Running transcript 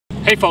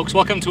Hey folks,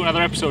 welcome to another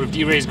episode of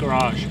Wray's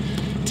Garage.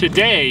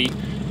 Today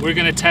we're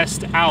going to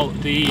test out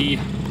the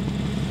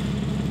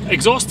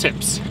exhaust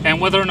tips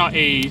and whether or not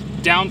a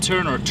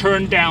downturn or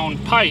turn down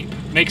pipe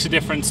makes a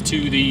difference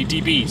to the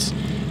DBs.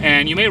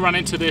 And you may run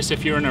into this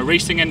if you're in a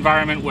racing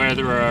environment where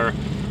there are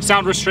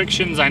sound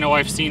restrictions. I know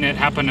I've seen it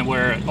happen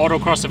where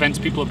autocross events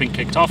people have been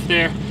kicked off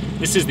there.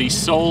 This is the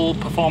Soul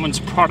Performance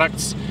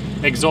Products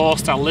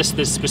exhaust. I'll list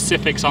the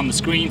specifics on the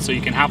screen so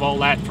you can have all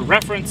that for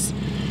reference.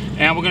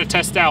 And we're going to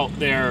test out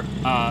their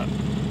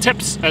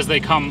tips as they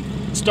come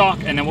stock,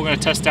 and then we're going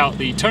to test out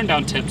the turn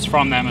down tips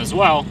from them as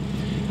well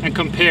and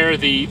compare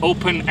the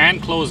open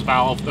and closed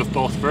valve of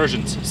both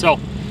versions. So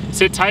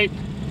sit tight,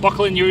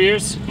 buckle in your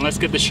ears, and let's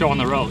get this show on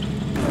the road.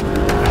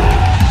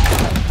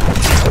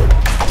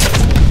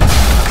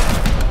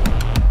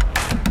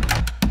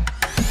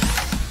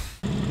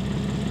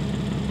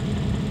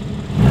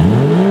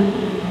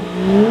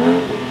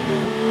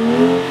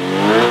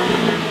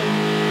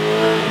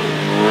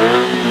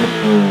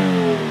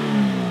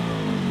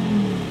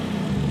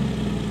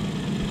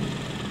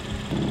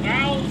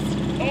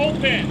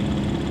 Open,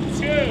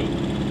 2.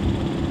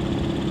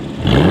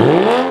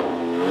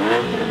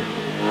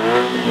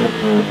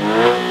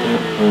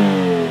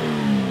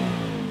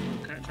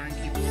 Okay, try and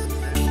keep it.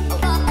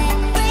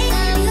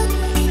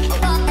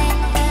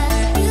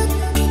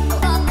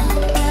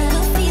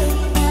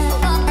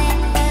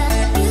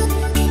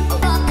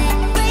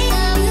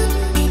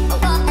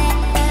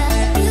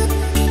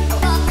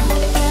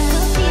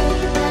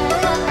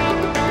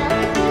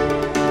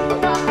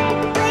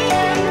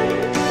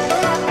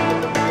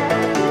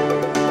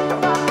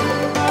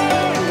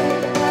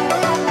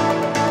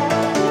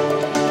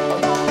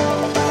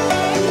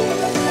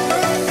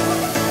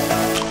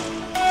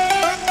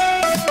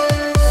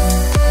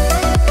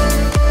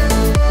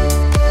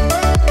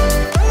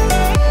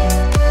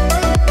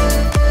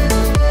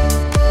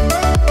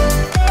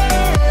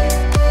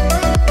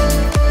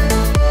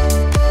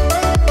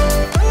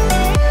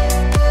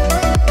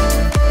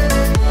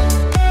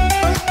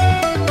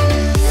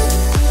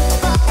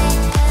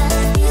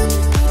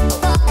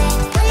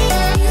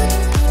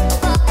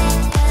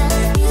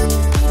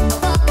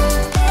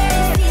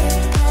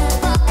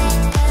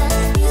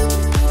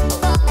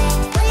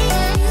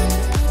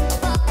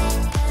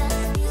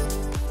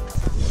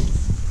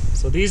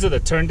 So these are the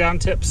turn down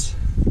tips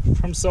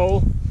from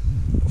Soul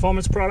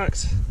Performance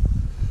Products.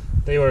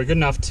 They were good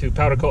enough to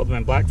powder coat them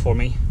in black for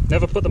me.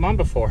 Never put them on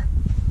before.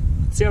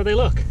 Let's see how they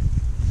look.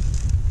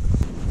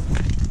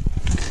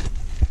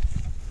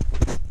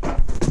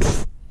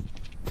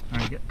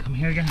 Alright, come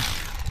here again.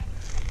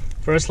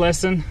 First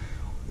lesson,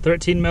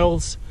 13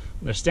 mils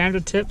on their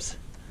standard tips,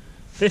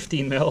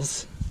 15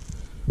 mils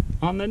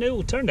on the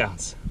new turn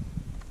downs.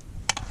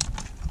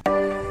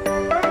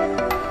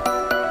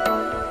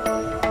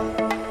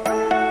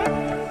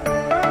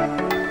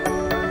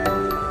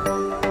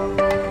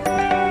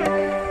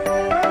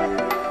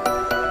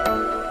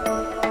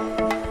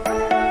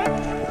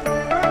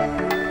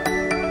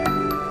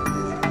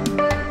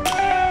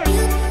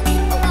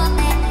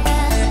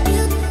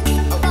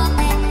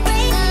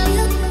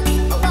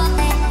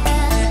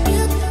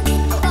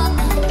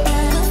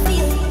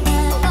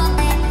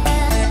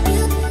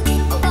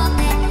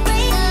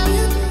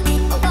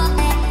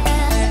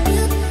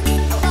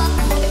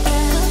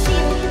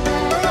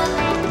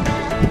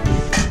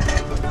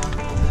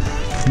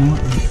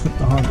 Flip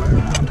the hardware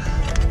around.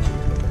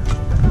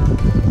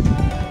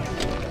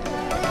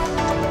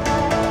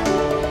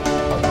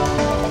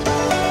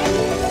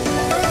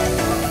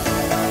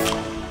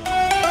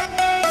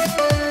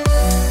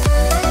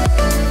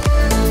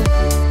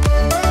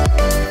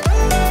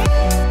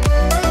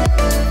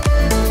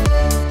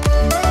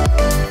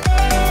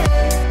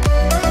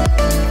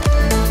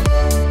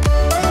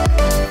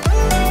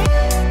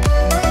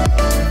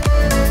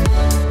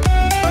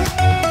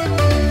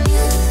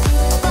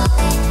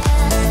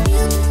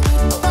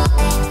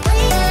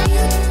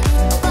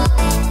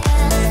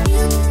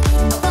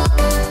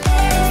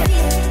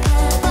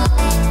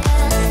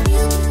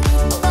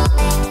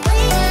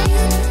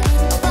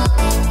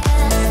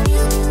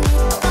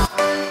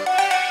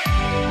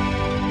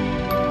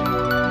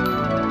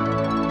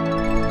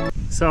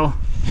 So,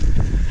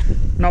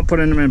 not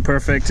putting them in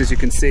perfect as you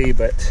can see,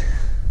 but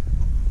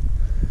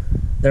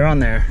they're on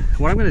there.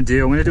 What I'm going to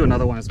do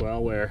another one as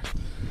well where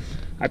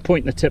I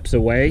point the tips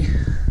away,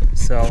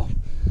 so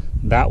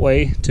that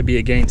way to be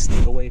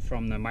away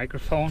from the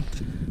microphone,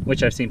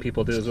 which I've seen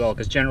people do as well,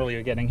 because generally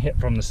you're getting hit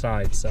from the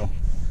side, so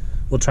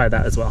we'll try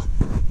that as well.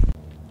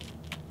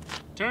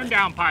 Turn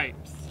down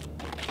pipes.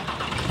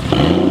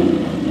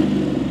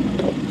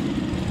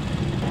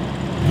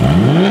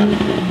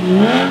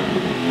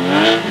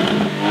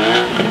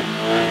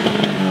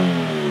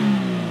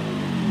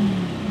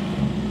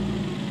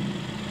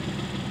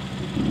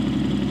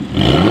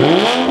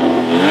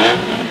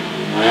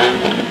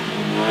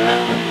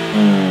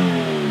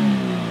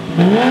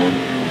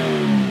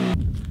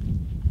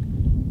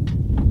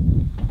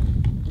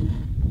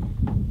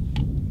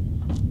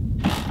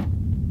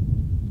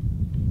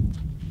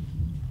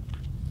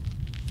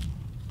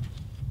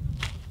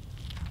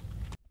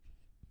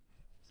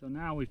 So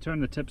now we've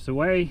turned the tips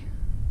away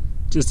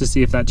just to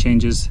see if that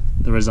changes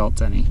the results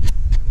any.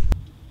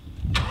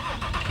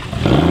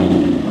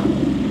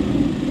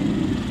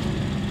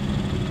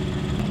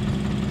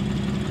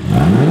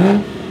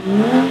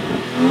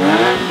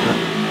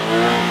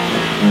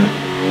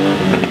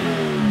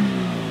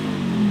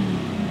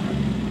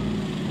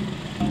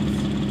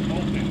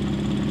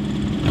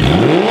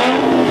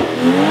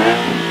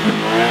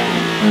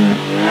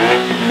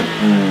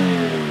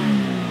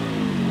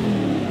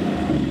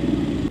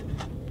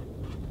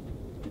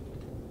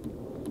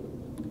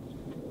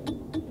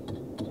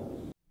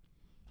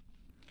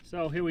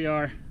 So here we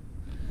are.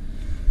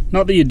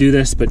 Not that you do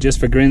this, but just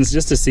for grins,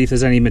 just to see if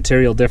there's any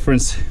material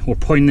difference. We're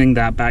pointing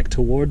that back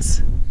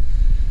towards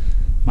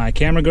my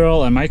camera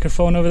girl and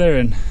microphone over there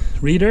and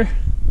reader.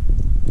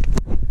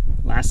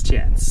 Last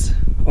chance.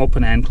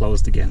 Open and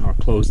closed again, or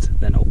closed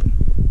then open.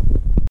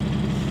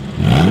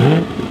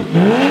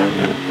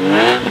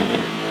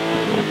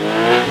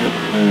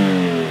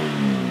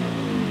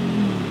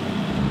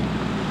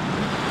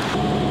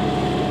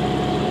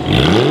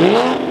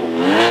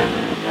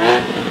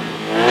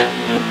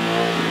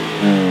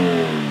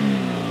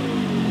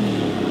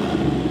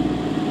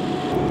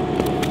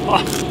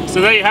 So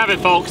there you have it,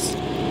 folks.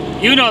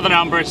 You know the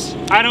numbers.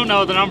 I don't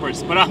know the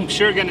numbers, but I'm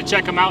sure going to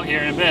check them out here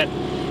in a bit.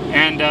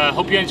 And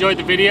hope you enjoyed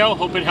the video.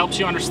 Hope it helps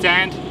you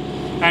understand,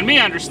 and me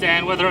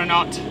understand, whether or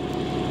not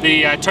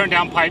the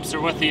turn-down pipes are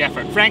worth the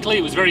effort. Frankly,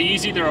 it was very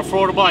easy. They're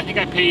affordable. I think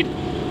I paid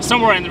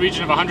somewhere in the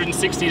region of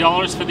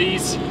 $160 for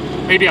these.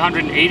 Maybe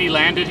 180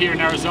 landed here in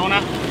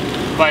Arizona.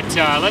 But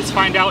let's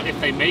find out if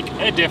they make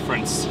a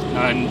difference.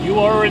 And you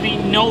already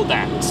know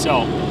that. So,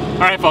 all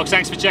right, folks.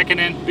 Thanks for checking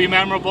in. Be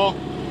memorable.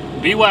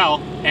 Be well,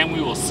 and we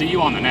will see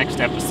you on the next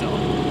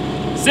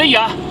episode. See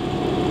ya!